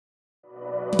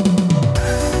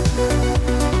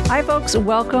Hi, folks.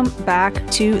 Welcome back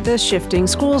to the Shifting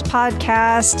Schools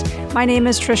podcast. My name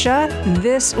is Trisha.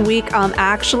 This week, I'm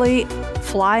actually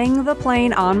flying the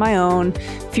plane on my own.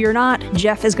 Fear not,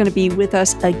 Jeff is going to be with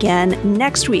us again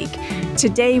next week.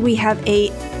 Today, we have a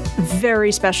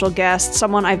very special guest,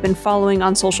 someone I've been following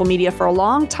on social media for a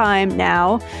long time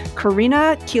now,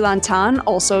 Karina Kilantan,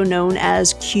 also known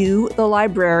as Q the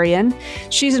Librarian.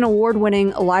 She's an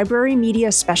award-winning library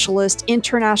media specialist,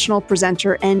 international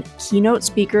presenter, and keynote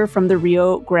speaker from the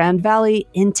Rio Grande Valley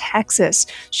in Texas.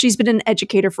 She's been an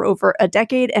educator for over a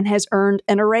decade and has earned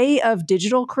an array of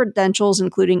digital credentials,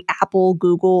 including Apple,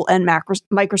 Google, and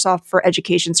Microsoft for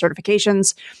Education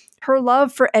certifications. Her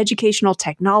love for educational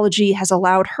technology has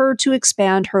allowed her to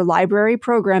expand her library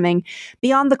programming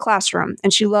beyond the classroom,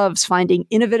 and she loves finding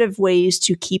innovative ways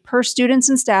to keep her students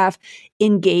and staff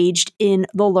engaged in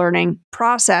the learning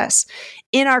process.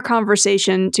 In our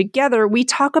conversation together, we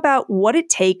talk about what it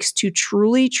takes to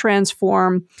truly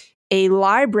transform a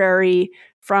library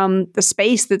from the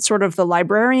space that sort of the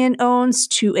librarian owns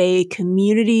to a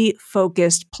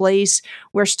community-focused place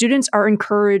where students are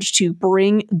encouraged to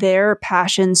bring their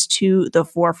passions to the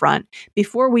forefront.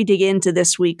 Before we dig into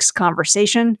this week's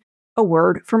conversation, a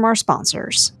word from our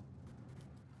sponsors.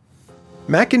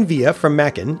 Mackin Via from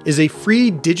Mackin is a free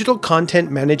digital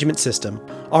content management system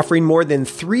offering more than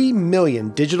 3 million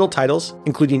digital titles,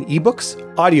 including ebooks,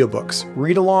 audiobooks,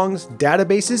 read-alongs,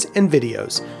 databases, and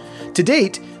videos. To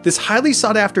date, this highly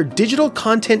sought-after digital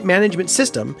content management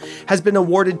system has been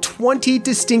awarded 20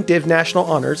 distinctive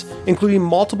national honors, including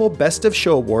multiple Best of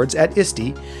Show awards at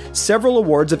ISTE, several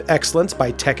awards of excellence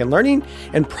by Tech and Learning,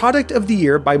 and Product of the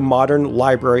Year by Modern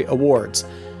Library Awards.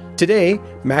 Today,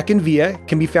 Mackin Via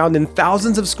can be found in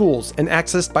thousands of schools and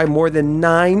accessed by more than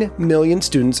 9 million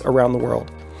students around the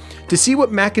world. To see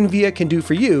what Mackin Via can do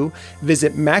for you,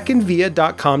 visit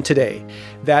mackinvia.com today.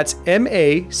 That's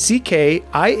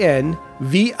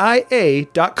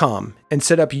MACKINVIA.com and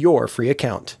set up your free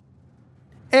account.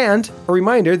 And a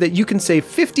reminder that you can save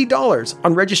 $50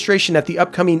 on registration at the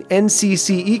upcoming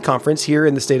NCCE conference here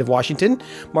in the state of Washington,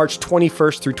 March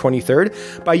 21st through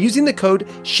 23rd, by using the code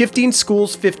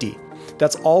SHIFTINGSCHOOLS50.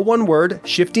 That's all one word,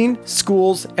 Shifting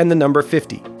Schools and the number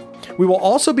 50. We will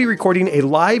also be recording a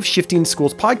live Shifting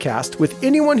Schools podcast with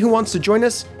anyone who wants to join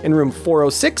us in room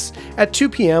 406 at 2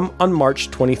 p.m. on March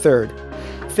 23rd.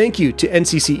 Thank you to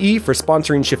NCCE for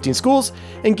sponsoring Shifting Schools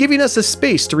and giving us a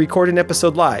space to record an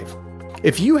episode live.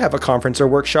 If you have a conference or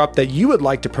workshop that you would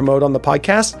like to promote on the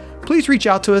podcast, please reach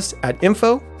out to us at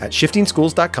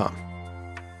info@shiftingschools.com.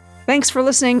 Thanks for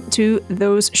listening to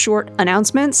those short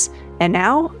announcements. And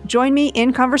now, join me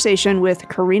in conversation with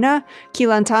Karina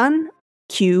Kilantan,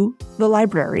 Q the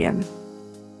Librarian.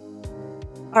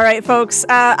 All right, folks,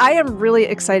 I am really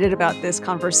excited about this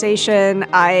conversation.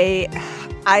 I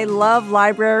love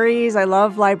libraries. I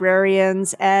love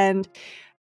librarians. And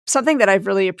something that I've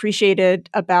really appreciated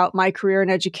about my career in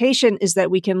education is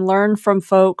that we can learn from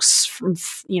folks from,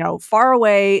 far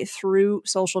away through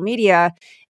social media.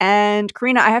 And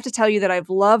Karina, I have to tell you that I've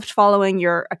loved following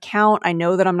your account. I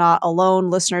know that I'm not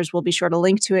alone. Listeners will be sure to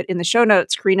link to it in the show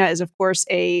notes. Karina is, of course,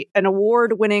 an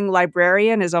award-winning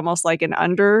librarian, is almost like an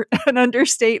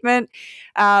understatement.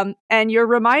 And you're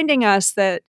reminding us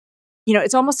that,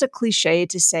 it's almost a cliche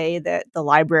to say that the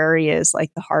library is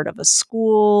like the heart of a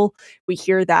school. We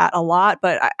hear that a lot,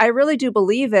 but I really do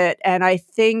believe it. And I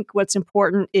think what's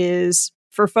important is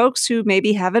for folks who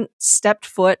maybe haven't stepped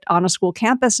foot on a school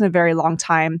campus in a very long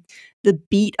time, the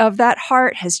beat of that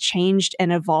heart has changed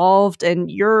and evolved.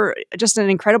 And you're just an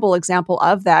incredible example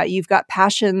of that. You've got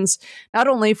passions not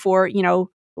only for,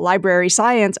 library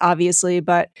science, obviously,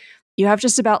 but you have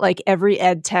just about like every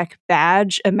ed tech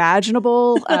badge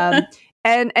imaginable. And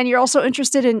you're also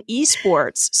interested in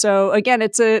esports. So again,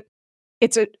 it's a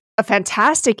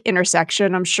fantastic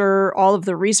intersection. I'm sure all of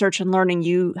the research and learning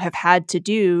you have had to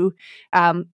do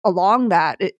along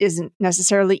that it isn't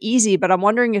necessarily easy, but I'm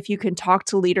wondering if you can talk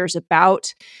to leaders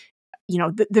about,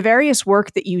 the various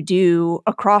work that you do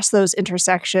across those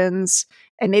intersections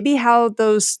and maybe how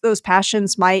those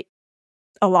passions might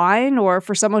align, or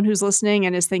for someone who's listening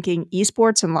and is thinking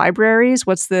esports and libraries,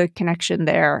 what's the connection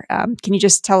there? Can you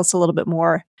just tell us a little bit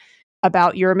more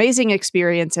about your amazing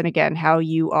experience and, again, how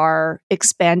you are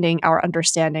expanding our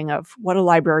understanding of what a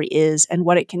library is and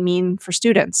what it can mean for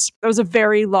students? That was a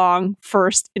very long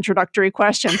first introductory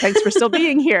question. Thanks for still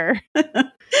being here.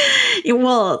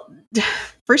 Well,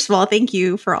 first of all, thank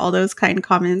you for all those kind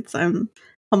comments. I'm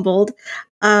humbled.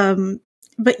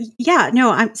 But yeah,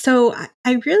 no, I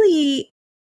really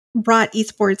brought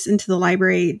esports into the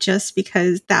library just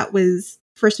because that was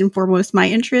first and foremost my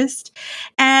interest.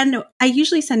 And I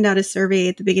usually send out a survey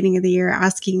at the beginning of the year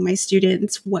asking my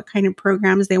students what kind of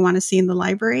programs they want to see in the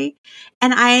library.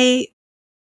 And I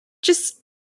just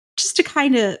to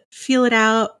kind of feel it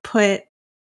out, put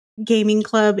gaming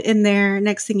club in there.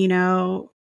 Next thing you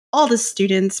know, all the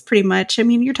students pretty much, I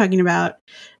mean, you're talking about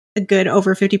a good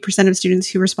over 50% of students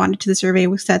who responded to the survey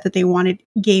said that they wanted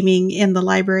gaming in the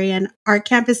library, and our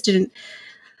campus didn't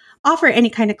offer any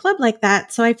kind of club like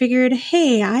that. So I figured,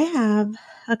 hey, I have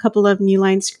a couple of new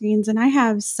line screens and I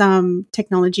have some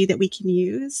technology that we can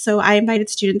use. So I invited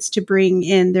students to bring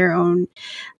in their own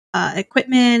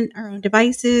equipment, our own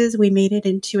devices. We made it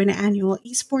into an annual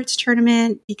esports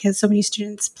tournament because so many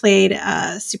students played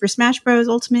Super Smash Bros.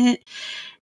 Ultimate.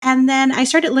 And then I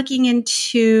started looking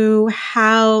into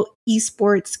how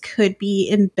esports could be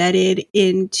embedded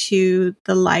into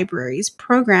the library's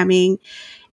programming.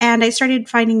 And I started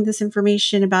finding this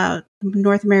information about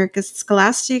North America's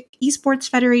Scholastic Esports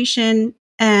Federation.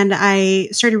 And I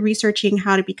started researching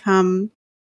how to become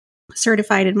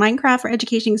certified in Minecraft for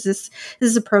education. This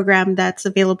is a program that's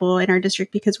available in our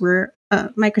district because we're a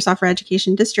Microsoft for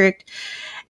Education district.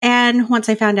 And once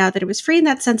I found out that it was free in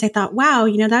that sense, I thought, wow,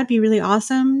 that'd be really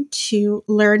awesome to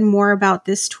learn more about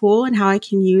this tool and how I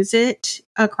can use it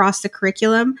across the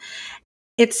curriculum.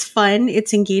 It's fun.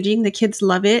 It's engaging. The kids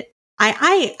love it.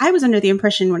 I was under the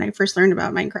impression when I first learned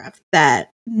about Minecraft that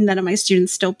none of my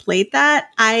students still played that.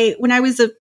 When I was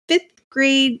a fifth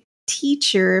grade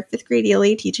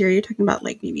ELA teacher, you're talking about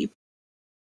like maybe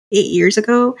 8 years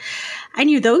ago, I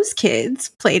knew those kids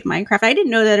played Minecraft. I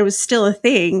didn't know that it was still a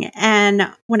thing.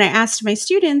 And when I asked my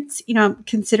students, I'm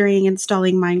considering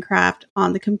installing Minecraft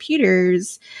on the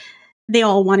computers, they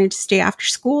all wanted to stay after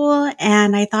school.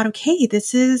 And I thought, okay,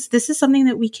 this is something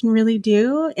that we can really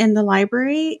do in the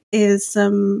library, is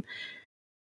some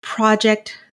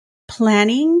project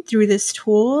planning through this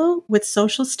tool with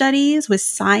social studies, with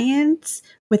science,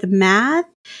 with math.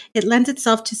 It lends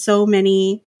itself to so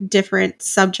many different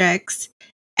subjects.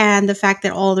 And the fact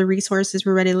that all the resources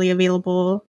were readily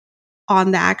available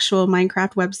on the actual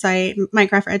Minecraft website,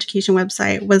 Minecraft for Education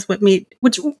website,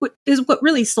 which is what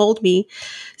really sold me.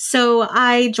 So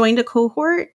I joined a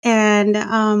cohort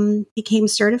and became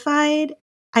certified.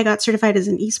 I got certified as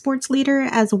an esports leader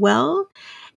as well.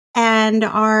 And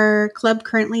our club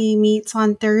currently meets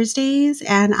on Thursdays,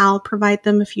 and I'll provide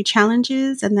them a few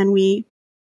challenges, and then we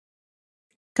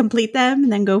complete them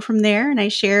and then go from there. And I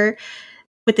share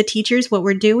with the teachers what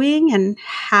we're doing and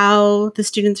how the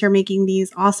students are making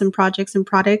these awesome projects and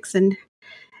products and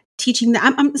teaching them.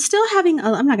 I'm still having,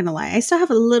 I'm not going to lie, I still have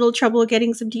a little trouble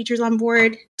getting some teachers on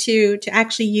board to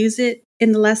actually use it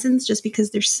in the lessons, just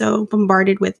because they're so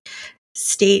bombarded with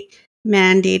state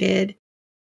mandated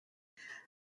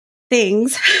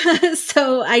things.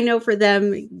 So I know for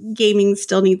them, gaming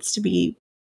still needs to be,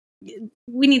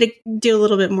 we need to do a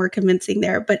little bit more convincing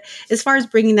there. But as far as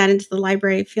bringing that into the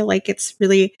library, I feel like it's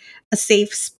really a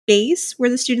safe space where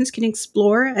the students can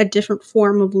explore a different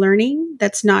form of learning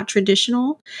that's not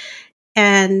traditional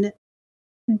and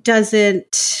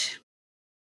doesn't,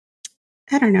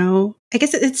 I don't know, I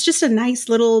guess it's just a nice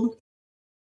little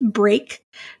break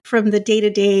from the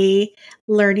day-to-day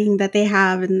learning that they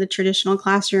have in the traditional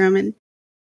classroom, and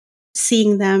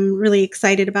seeing them really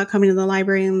excited about coming to the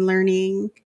library and learning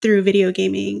through video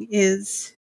gaming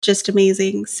is just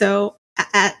amazing. So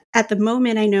at the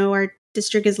moment, I know our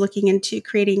district is looking into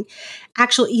creating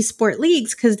actual esport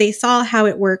leagues because they saw how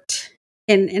it worked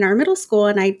in our middle school.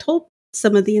 And I told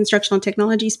some of the instructional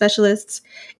technology specialists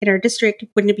in our district,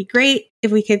 wouldn't it be great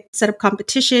if we could set up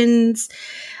competitions?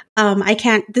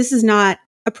 This is not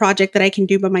a project that I can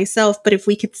do by myself, but if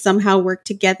we could somehow work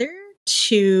together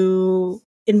to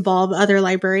involve other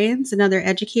librarians and other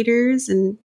educators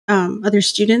and other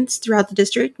students throughout the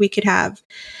district, we could have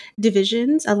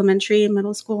divisions, elementary and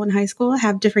middle school and high school,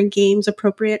 have different games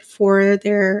appropriate for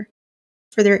their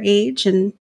age,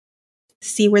 and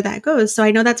see where that goes. So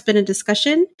I know that's been a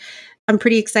discussion. I'm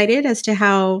pretty excited as to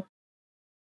how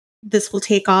this will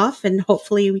take off, and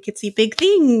hopefully we could see big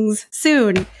things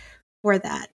soon for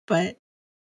that. But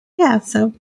yeah,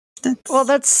 so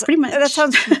that's pretty much. That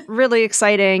sounds really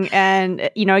exciting. And,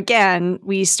 again,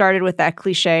 we started with that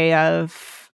cliche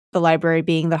of the library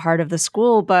being the heart of the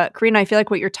school. But Karina, I feel like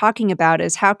what you're talking about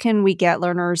is how can we get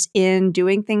learners in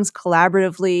doing things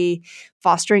collaboratively,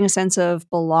 fostering a sense of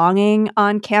belonging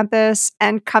on campus,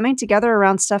 and coming together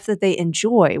around stuff that they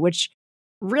enjoy, which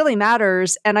really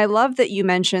matters. And I love that you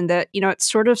mentioned that, it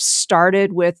sort of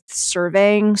started with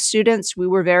surveying students. We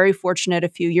were very fortunate a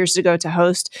few years ago to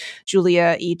host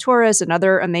Julia E. Torres,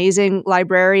 another amazing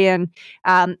librarian,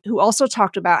 who also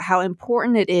talked about how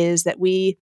important it is that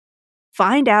we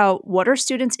find out what are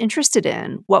students interested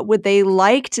in? What would they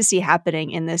like to see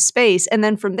happening in this space? And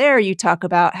then from there, you talk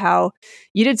about how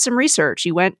you did some research.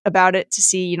 You went about it to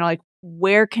see, like,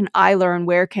 where can I learn?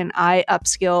 Where can I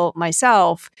upskill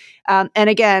myself? And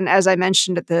again, as I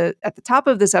mentioned at the top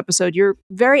of this episode, you're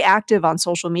very active on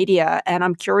social media, and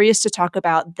I'm curious to talk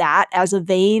about that as a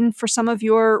vein for some of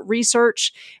your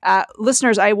research.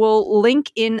 Listeners, I will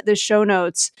link in the show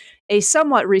notes a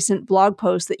somewhat recent blog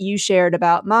post that you shared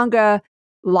about manga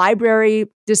library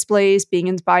displays being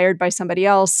inspired by somebody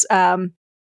else. And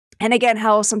again,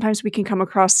 how sometimes we can come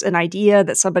across an idea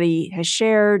that somebody has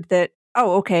shared that,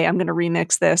 oh, okay, I'm going to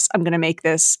remix this. I'm going to make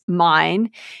this mine.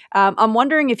 I'm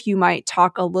wondering if you might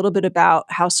talk a little bit about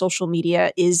how social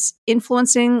media is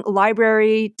influencing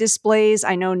library displays.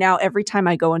 I know now every time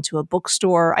I go into a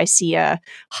bookstore, I see a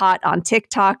hot on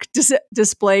TikTok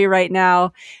display right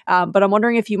now. But I'm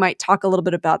wondering if you might talk a little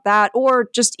bit about that, or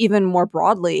just even more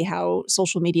broadly, how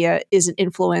social media is an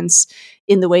influence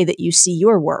in the way that you see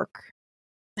your work.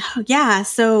 Oh, yeah.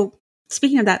 So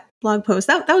speaking of that blog post,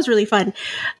 that was really fun.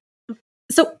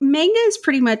 So manga is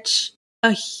pretty much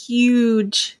a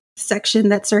huge section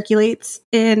that circulates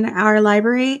in our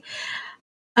library.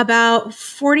 About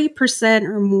 40%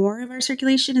 or more of our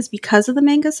circulation is because of the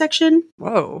manga section.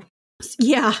 Whoa.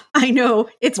 Yeah, I know.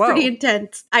 It's Whoa. pretty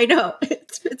intense. I know.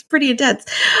 It's pretty intense.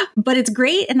 But it's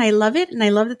great and I love it, and I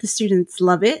love that the students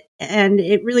love it, and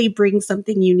it really brings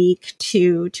something unique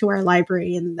to our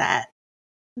library, in that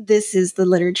this is the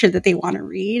literature that they want to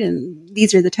read, and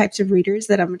these are the types of readers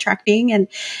that I'm attracting. And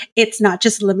it's not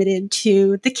just limited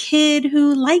to the kid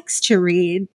who likes to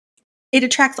read. It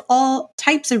attracts all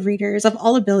types of readers of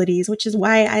all abilities, which is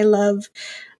why I love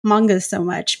manga so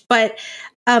much. But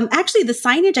actually, the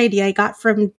signage idea I got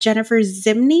from Jennifer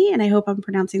Zimney, and I hope I'm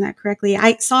pronouncing that correctly.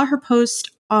 I saw her post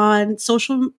on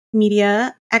social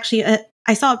media. Actually,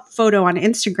 I saw a photo on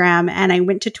Instagram, and I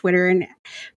went to Twitter and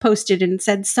posted and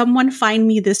said, "Someone find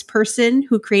me this person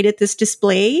who created this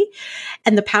display."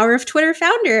 And the power of Twitter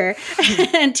found her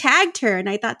and tagged her. And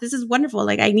I thought, this is wonderful.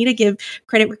 Like, I need to give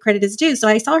credit where credit is due. So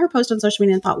I saw her post on social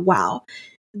media and thought, wow,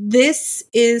 this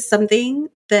is something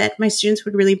that my students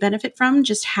would really benefit from,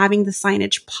 just having the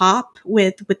signage pop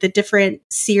with the different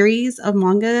series of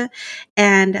manga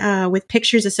and with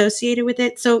pictures associated with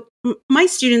it. So my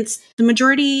students, the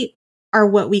majority are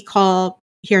what we call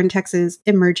here in Texas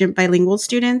emergent bilingual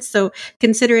students. So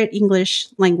consider it English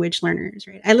language learners,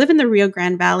 right? I live in the Rio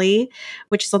Grande Valley,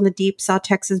 which is on the deep South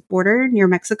Texas border near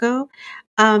Mexico.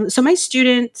 So my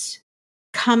students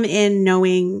come in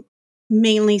knowing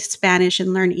mainly Spanish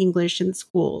and learn English in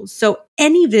schools. So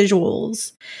any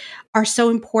visuals are so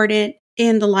important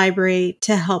in the library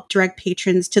to help direct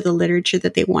patrons to the literature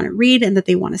that they want to read and that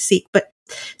they want to seek. But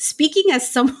speaking as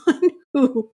someone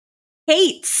who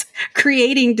hates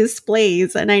creating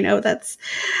displays, and I know that's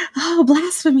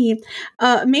blasphemy,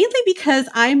 mainly because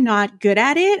I'm not good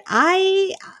at it.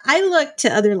 I look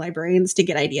to other librarians to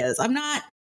get ideas. I'm not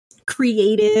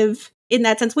creative in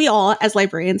that sense. We all, as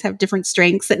librarians, have different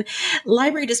strengths, and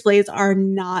library displays are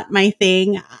not my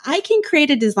thing. I can create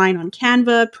a design on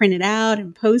Canva, print it out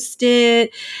and post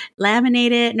it,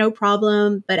 laminate it, no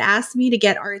problem. But ask me to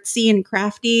get artsy and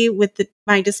crafty with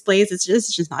my displays, it's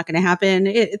just not going to happen.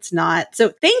 It's not. So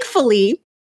thankfully,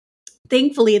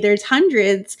 there's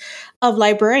hundreds of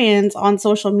librarians on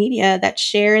social media that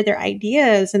share their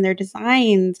ideas and their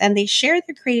designs, and they share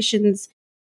their creations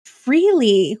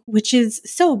freely, which is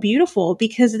so beautiful,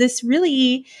 because this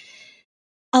really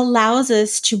allows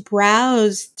us to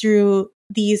browse through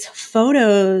these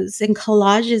photos and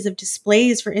collages of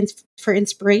displays for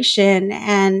inspiration,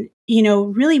 and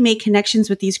really make connections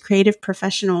with these creative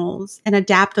professionals and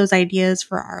adapt those ideas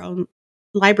for our own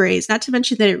libraries. Not to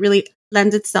mention that it really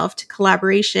lends itself to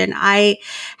collaboration. I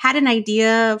had an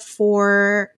idea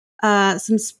for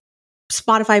some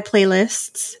Spotify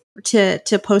playlists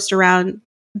to post around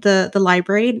the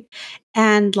library.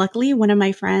 And luckily, one of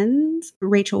my friends,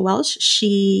 Rachel Welsh,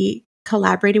 she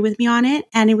collaborated with me on it,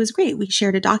 and it was great. We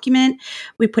shared a document,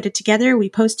 we put it together, we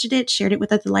posted it, shared it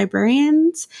with other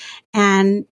librarians,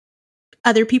 and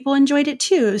other people enjoyed it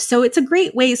too. So it's a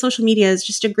great way. Social media is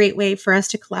just a great way for us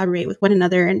to collaborate with one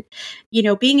another, and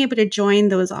being able to join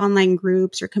those online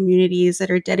groups or communities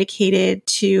that are dedicated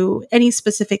to any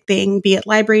specific thing, be it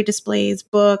library displays,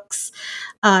 books,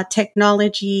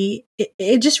 technology.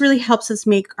 It just really helps us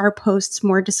make our posts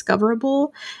more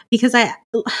discoverable, because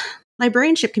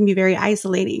librarianship can be very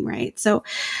isolating, right? So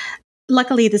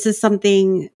luckily, this is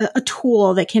something, a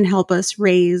tool that can help us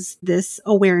raise this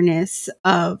awareness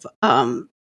of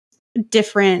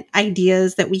different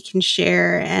ideas that we can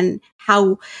share and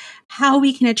how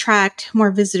we can attract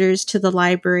more visitors to the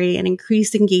library and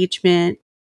increase engagement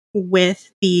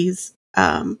with these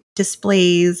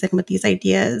displays and with these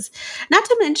ideas. Not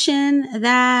to mention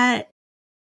that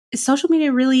social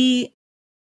media really,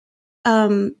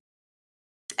 I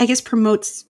guess,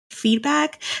 promotes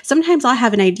feedback. Sometimes I'll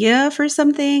have an idea for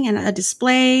something and a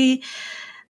display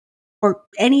or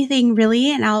anything really,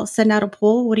 and I'll send out a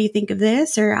poll. What do you think of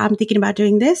this? Or I'm thinking about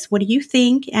doing this. What do you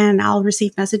think? And I'll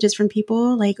receive messages from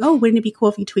people like, oh, wouldn't it be cool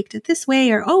if you tweaked it this way?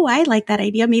 Or, oh, I like that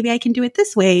idea. Maybe I can do it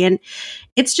this way. And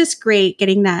it's just great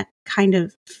getting that kind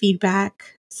of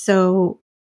feedback. So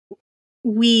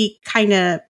we kind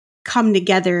of come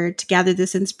together to gather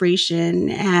this inspiration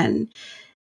and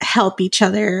help each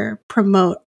other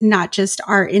promote not just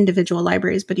our individual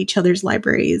libraries, but each other's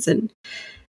libraries, and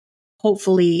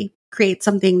hopefully create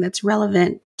something that's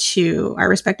relevant to our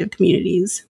respective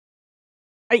communities.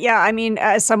 Yeah, I mean,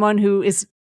 as someone who is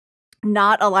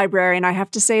not a librarian, I have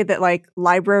to say that like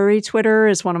library Twitter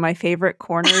is one of my favorite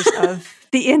corners of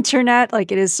the internet.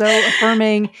 Like it is so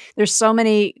affirming. There's so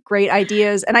many great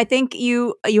ideas. And I think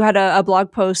you had a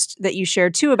blog post that you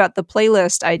shared too about the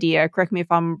playlist idea. Correct me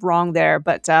if I'm wrong there,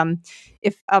 but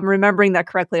if I'm remembering that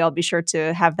correctly, I'll be sure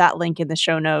to have that link in the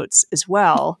show notes as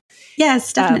well.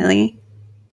 Yes, definitely.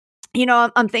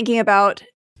 I'm thinking about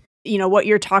what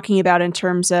you're talking about in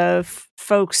terms of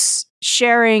folks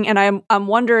sharing, and I'm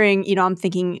wondering, I'm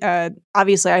thinking,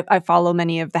 obviously I follow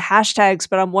many of the hashtags,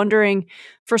 but I'm wondering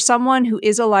for someone who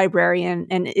is a librarian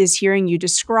and is hearing you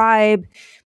describe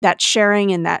that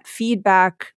sharing and that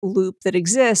feedback loop that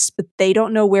exists, but they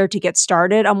don't know where to get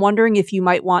started. I'm wondering if you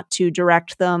might want to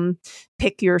direct them,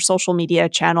 pick your social media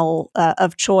channel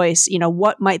of choice.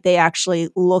 What might they actually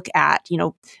look at?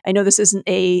 I know this isn't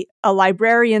a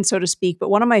librarian, so to speak, but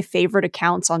one of my favorite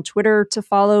accounts on Twitter to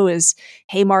follow is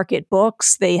Haymarket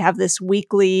Books. They have this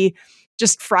weekly,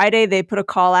 just Friday, they put a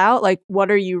call out, like, what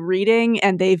are you reading?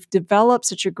 And they've developed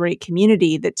such a great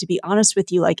community that, to be honest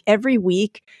with you, like every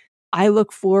week, I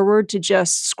look forward to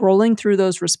just scrolling through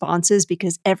those responses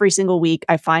because every single week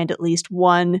I find at least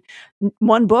one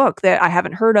book that I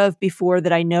haven't heard of before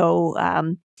that I know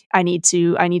I need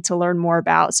to learn more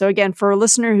about. So again, for a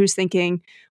listener who's thinking,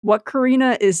 what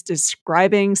Karina is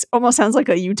describing almost sounds like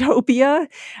a utopia.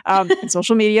 And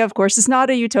social media, of course, is not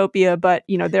a utopia, but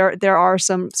there are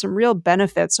some real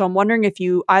benefits. So I'm wondering if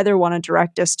you either want to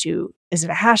direct us to, is it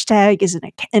a hashtag? Is it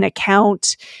an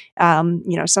account?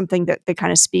 Something that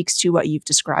kind of speaks to what you've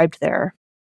described there.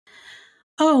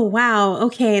 Oh, wow.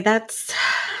 Okay. That's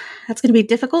going to be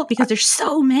difficult because there's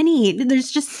so many. There's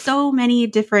just so many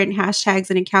different hashtags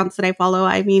and accounts that I follow.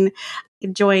 I mean, I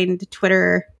joined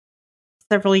Twitter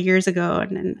several years ago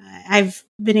and I've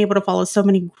been able to follow so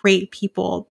many great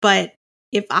people. But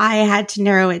if I had to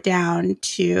narrow it down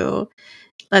to,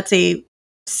 let's say,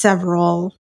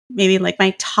 several, maybe like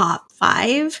my top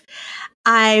 5,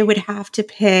 I would have to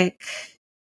pick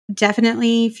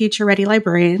definitely Future Ready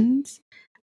Librarians.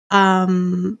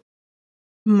 My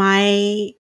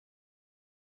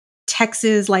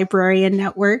Texas Librarian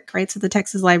Network, right? So the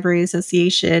Texas Library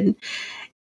Association.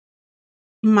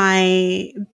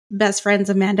 My best friends,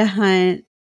 Amanda Hunt,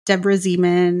 Deborah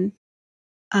Zeman,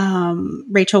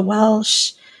 Rachel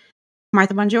Welsh,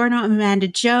 Martha Bongiorno, Amanda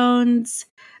Jones.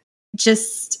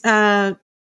 Just, oh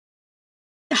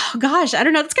gosh, I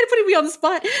don't know. That's kind of putting me on the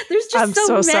spot. There's just I'm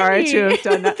so many. sorry to have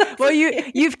done that. Well,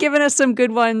 you've given us some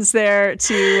good ones there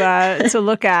to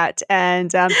look at,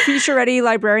 and Future Ready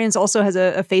Librarians also has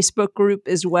a Facebook group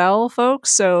as well,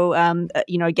 folks. So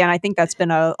again, I think that's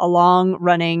been a long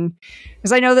running,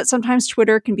 because I know that sometimes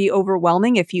Twitter can be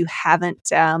overwhelming if you haven't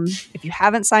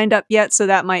signed up yet. So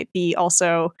that might be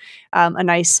also a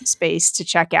nice space to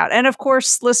check out. And of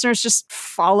course, listeners, just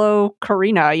follow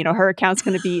Karina. Her account's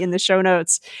going to be in the show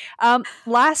notes.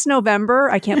 Last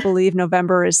November, I can't believe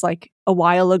November is like a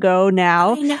while ago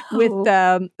now, with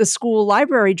the School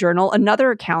Library Journal,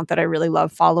 another account that I really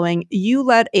love following, you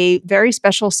led a very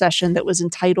special session that was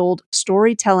entitled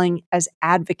Storytelling as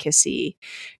Advocacy.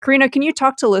 Karina, can you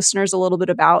talk to listeners a little bit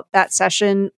about that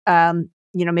session?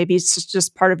 Maybe it's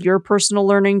just part of your personal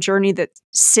learning journey that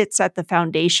sits at the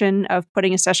foundation of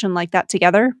putting a session like that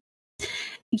together.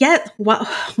 Yeah. Wow.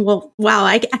 Well, wow.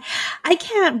 I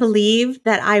can't believe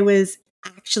that I was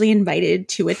actually invited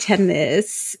to attend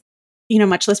this,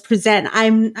 much less present.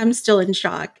 I'm still in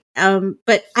shock.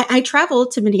 But I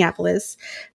traveled to Minneapolis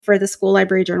for the School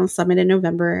Library Journal Summit in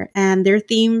November, and their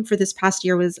theme for this past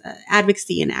year was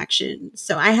advocacy in action.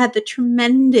 So I had the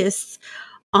tremendous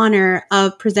honor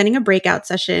of presenting a breakout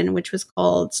session, which was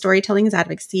called Storytelling as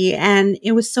Advocacy. And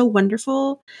it was so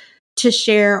wonderful to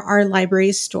share our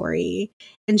library story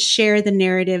and share the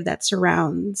narrative that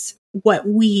surrounds what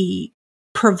we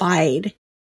provide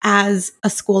as a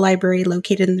school library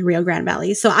located in the Rio Grande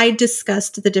Valley. So I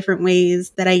discussed the different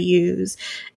ways that I use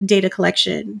data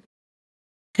collection,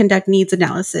 conduct needs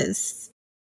analysis,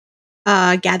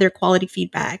 gather quality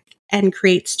feedback, and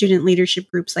create student leadership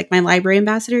groups like my library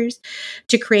ambassadors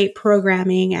to create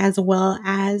programming, as well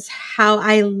as how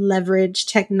I leverage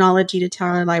technology to tell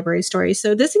our library story.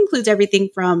 So this includes everything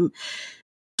from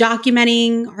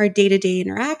documenting our day-to-day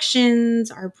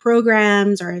interactions, our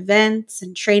programs, our events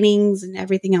and trainings, and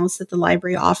everything else that the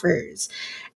library offers.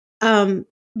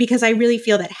 Because I really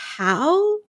feel that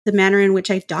the manner in which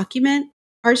I document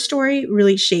our story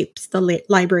really shapes the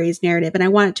library's narrative. And I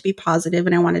want it to be positive,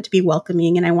 and I want it to be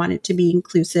welcoming, and I want it to be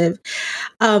inclusive.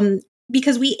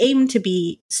 Because we aim to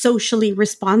be socially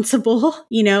responsible,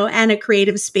 and a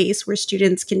creative space where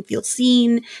students can feel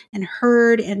seen and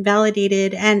heard and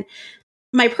validated. And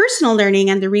my personal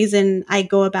learning, and the reason I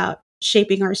go about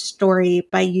shaping our story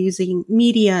by using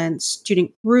media and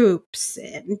student groups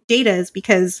and data, is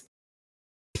because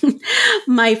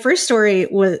my first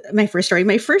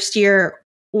year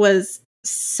was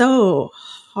so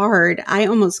hard. I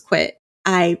almost quit.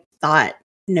 I thought,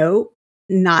 nope,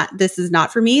 this is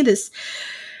not for me. This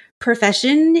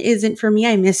profession isn't for me.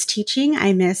 I miss teaching.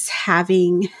 I miss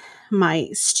having my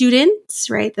students,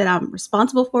 right, that I'm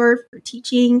responsible for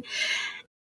teaching.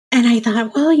 And I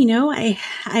thought, well,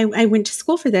 I went to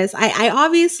school for this. I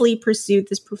obviously pursued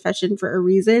this profession for a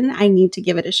reason. I need to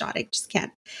give it a shot. I just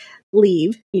can't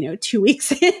leave, 2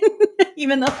 weeks in,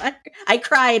 even though I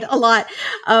cried a lot.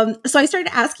 So I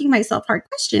started asking myself hard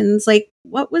questions, like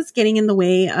what was getting in the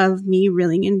way of me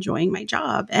really enjoying my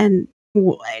job? And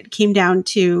it came down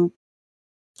to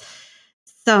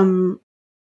some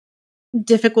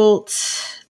difficult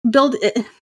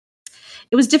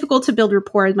it was difficult to build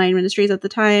rapport with my administrators at the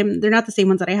time. They're not the same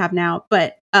ones that I have now,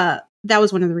 but that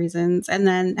was one of the reasons. And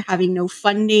then having no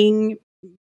funding,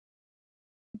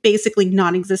 basically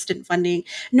non-existent funding,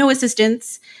 no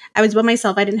assistants. I was by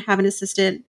myself. I didn't have an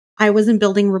assistant. I wasn't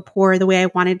building rapport the way I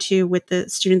wanted to with the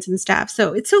students and staff.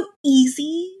 So it's so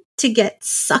easy to get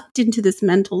sucked into this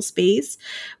mental space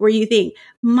where you think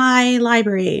my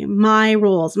library, my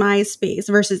rules, my space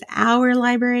versus our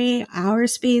library, our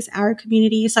space, our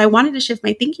community. So I wanted to shift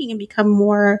my thinking and become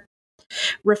more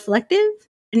reflective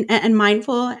and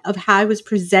mindful of how I was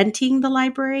presenting the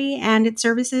library and its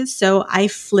services. So I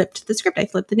flipped the script. I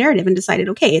flipped the narrative and decided,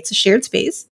 okay, it's a shared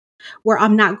space where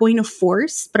I'm not going to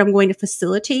force, but I'm going to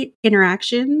facilitate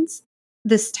interactions,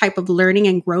 this type of learning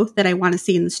and growth that I want to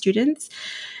see in the students.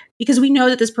 Because we know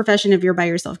that this profession, if you're by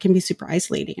yourself, can be super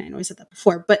isolating. I know I said that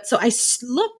before. But so I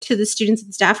looked to the students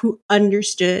and staff who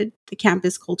understood the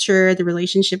campus culture, the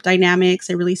relationship dynamics.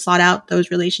 I really sought out those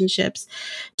relationships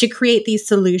to create these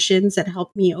solutions that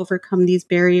helped me overcome these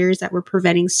barriers that were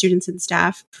preventing students and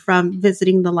staff from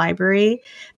visiting the library.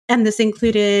 And this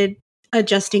included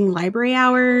adjusting library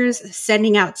hours,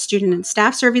 sending out student and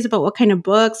staff surveys about what kind of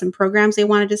books and programs they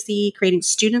wanted to see, creating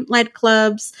student-led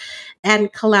clubs,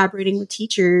 and collaborating with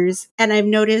teachers. And I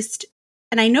noticed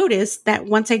that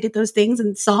once I did those things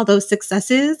and saw those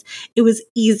successes, it was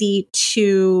easy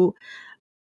to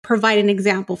provide an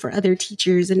example for other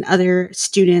teachers and other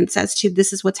students as to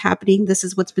this is what's happening, this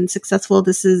is what's been successful,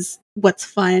 this is what's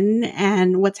fun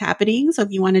and what's happening. So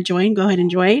if you want to join, go ahead and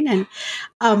join.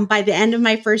 And by the end of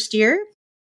my first year,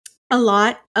 a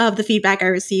lot of the feedback I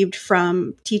received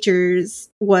from teachers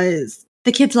was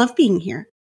the kids love being here.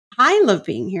 I love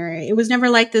being here. It was never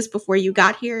like this before you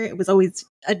got here. It was always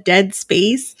a dead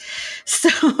space.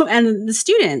 So, and the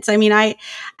students, I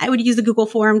would use the Google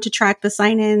form to track the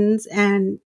sign-ins,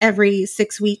 and every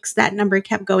 6 weeks that number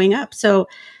kept going up. So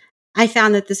I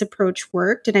found that this approach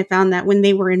worked, and I found that when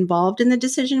they were involved in the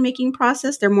decision-making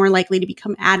process, they're more likely to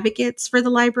become advocates for the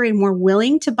library and more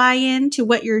willing to buy into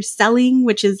what you're selling,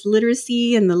 which is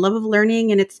literacy and the love of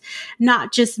learning. And it's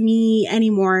not just me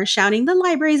anymore shouting, the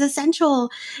library is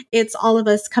essential. It's all of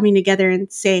us coming together and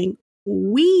saying,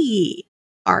 we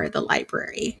are the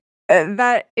library.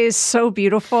 That is so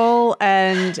beautiful.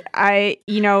 And I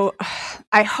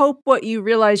hope what you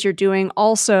realize you're doing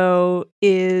also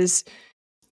is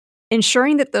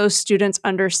ensuring that those students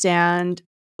understand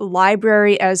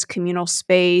library as communal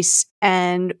space,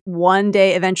 and one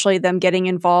day eventually them getting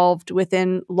involved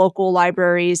within local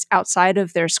libraries outside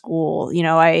of their school.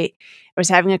 I was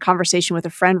having a conversation with a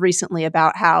friend recently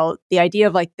about how the idea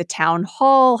of like the town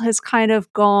hall has kind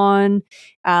of gone.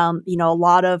 A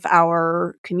lot of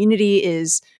our community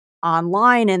is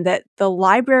online, and that the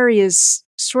library is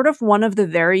sort of one of the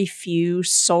very few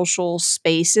social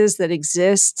spaces that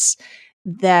exists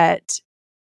that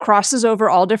crosses over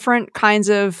all different kinds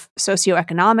of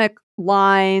socioeconomic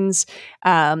lines.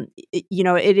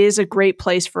 It is a great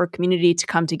place for a community to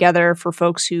come together for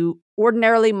folks who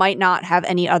ordinarily might not have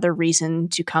any other reason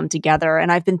to come together.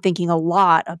 And I've been thinking a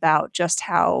lot about just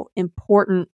how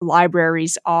important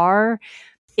libraries are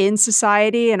in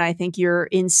society. And I think you're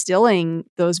instilling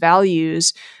those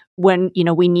values when,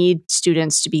 we need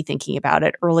students to be thinking about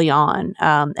it early on.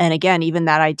 And again, even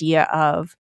that idea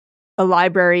of a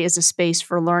library is a space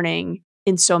for learning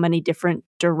in so many different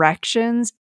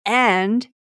directions, and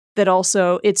that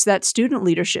also it's that student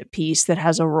leadership piece that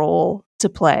has a role to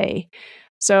play.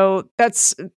 So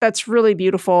that's really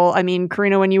beautiful. I mean,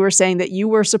 Karina, when you were saying that you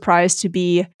were surprised to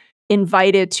be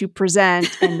invited to present,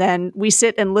 and then we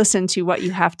sit and listen to what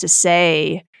you have to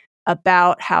say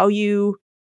about how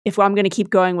if I'm going to keep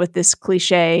going with this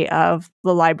cliche of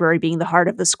the library being the heart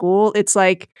of the school, it's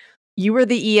like you were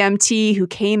the EMT who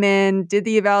came in, did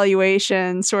the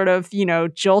evaluation, sort of,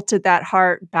 jolted that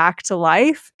heart back to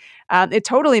life. It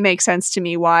totally makes sense to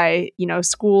me why,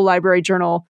 School Library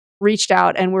Journal reached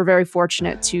out, and we're very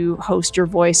fortunate to host your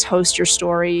voice, host your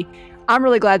story. I'm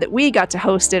really glad that we got to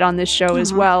host it on this show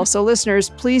as well. So listeners,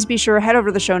 please be sure, head over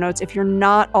to the show notes. If you're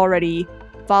not already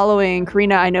following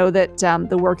Karina, I know that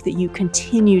the work that you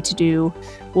continue to do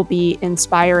will be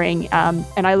inspiring.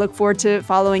 And I look forward to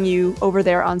following you over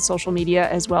there on social media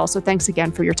as well. So thanks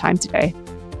again for your time today.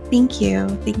 Thank you.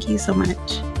 Thank you so much.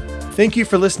 Thank you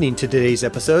for listening to today's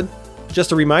episode.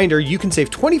 Just a reminder, you can save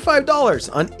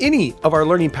 $25 on any of our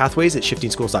learning pathways at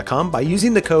shiftingschools.com by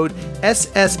using the code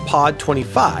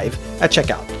SSPOD25 at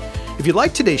checkout. If you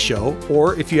like today's show,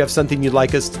 or if you have something you'd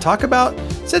like us to talk about,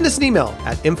 send us an email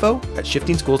at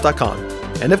info@shiftingschools.com.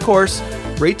 And of course,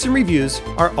 rates and reviews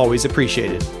are always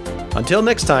appreciated. Until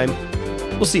next time,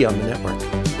 we'll see you on the network.